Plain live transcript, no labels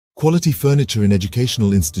Quality furniture in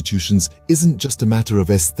educational institutions isn't just a matter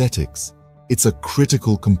of aesthetics. It's a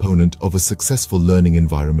critical component of a successful learning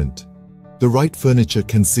environment. The right furniture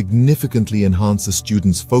can significantly enhance a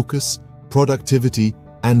student's focus, productivity,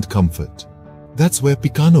 and comfort. That's where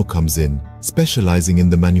Picano comes in, specializing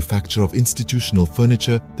in the manufacture of institutional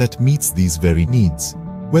furniture that meets these very needs.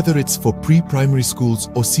 Whether it's for pre-primary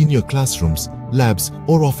schools or senior classrooms, labs,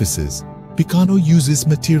 or offices, Picano uses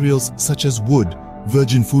materials such as wood,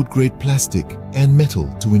 virgin food-grade plastic, and metal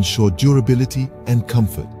to ensure durability and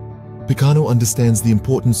comfort. Picano understands the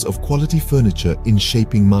importance of quality furniture in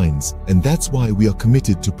shaping minds, and that's why we are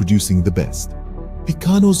committed to producing the best.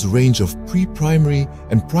 Picano's range of pre-primary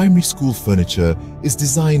and primary school furniture is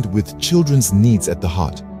designed with children's needs at the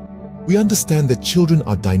heart. We understand that children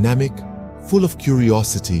are dynamic, full of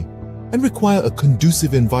curiosity, and require a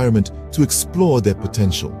conducive environment to explore their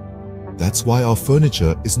potential. That's why our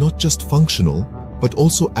furniture is not just functional, but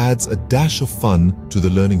also adds a dash of fun to the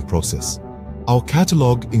learning process. Our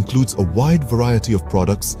catalog includes a wide variety of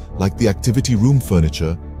products like the activity room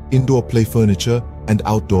furniture, indoor play furniture, and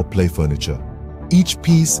outdoor play furniture. Each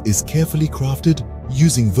piece is carefully crafted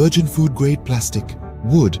using virgin food-grade plastic,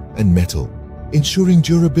 wood, and metal, ensuring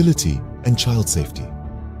durability and child safety.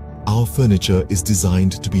 Our furniture is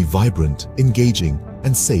designed to be vibrant, engaging,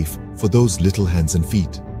 and safe for those little hands and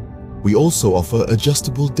feet. We also offer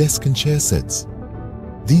adjustable desk and chair sets.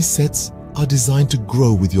 These sets are designed to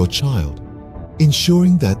grow with your child,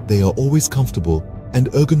 ensuring that they are always comfortable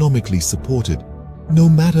and ergonomically supported, no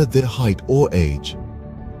matter their height or age.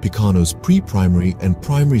 Picano's pre-primary and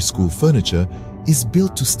primary school furniture is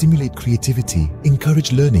built to stimulate creativity,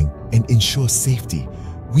 encourage learning, and ensure safety.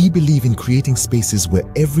 We believe in creating spaces where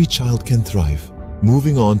every child can thrive.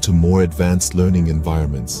 Moving on to more advanced learning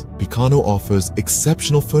environments, Picano offers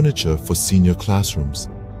exceptional furniture for senior classrooms,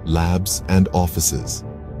 labs, and offices.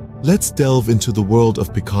 Let's delve into the world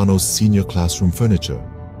of Picano's senior classroom furniture.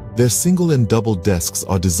 Their single and double desks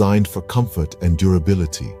are designed for comfort and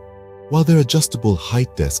durability, while their adjustable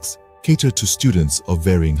height desks cater to students of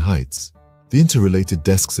varying heights. The interrelated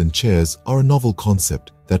desks and chairs are a novel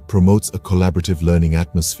concept that promotes a collaborative learning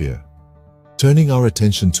atmosphere. Turning our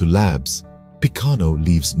attention to labs, Picano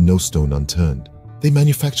leaves no stone unturned. They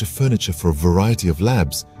manufacture furniture for a variety of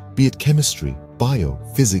labs, be it chemistry, bio,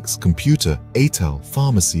 physics, computer, ATAL,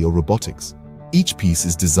 pharmacy, or robotics. Each piece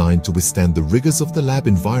is designed to withstand the rigors of the lab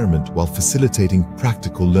environment while facilitating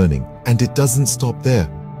practical learning. And it doesn't stop there.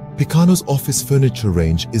 Picano's office furniture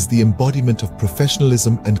range is the embodiment of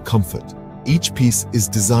professionalism and comfort. Each piece is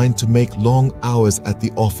designed to make long hours at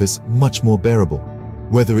the office much more bearable.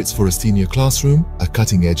 Whether it's for a senior classroom, a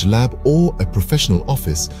cutting-edge lab, or a professional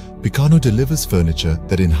office, Picano delivers furniture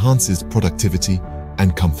that enhances productivity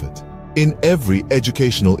and comfort. In every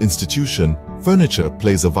educational institution, furniture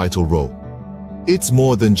plays a vital role. It's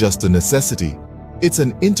more than just a necessity. It's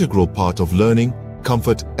an integral part of learning,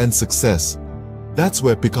 comfort, and success. That's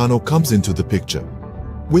where Picano comes into the picture.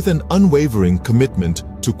 With an unwavering commitment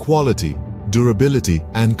to quality, durability,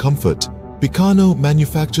 and comfort, Picano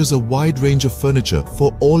manufactures a wide range of furniture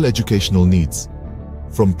for all educational needs.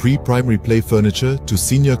 From pre-primary play furniture to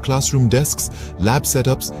senior classroom desks, lab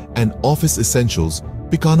setups, and office essentials,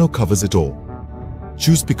 Picano covers it all.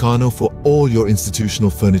 Choose Picano for all your institutional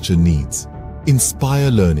furniture needs. Inspire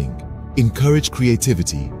learning, encourage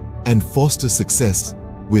creativity, and foster success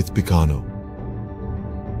with Picano.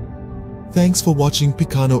 Thanks for watching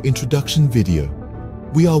Picano introduction video.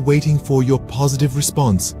 We are waiting for your positive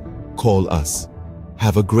response. Call us.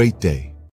 Have a great day.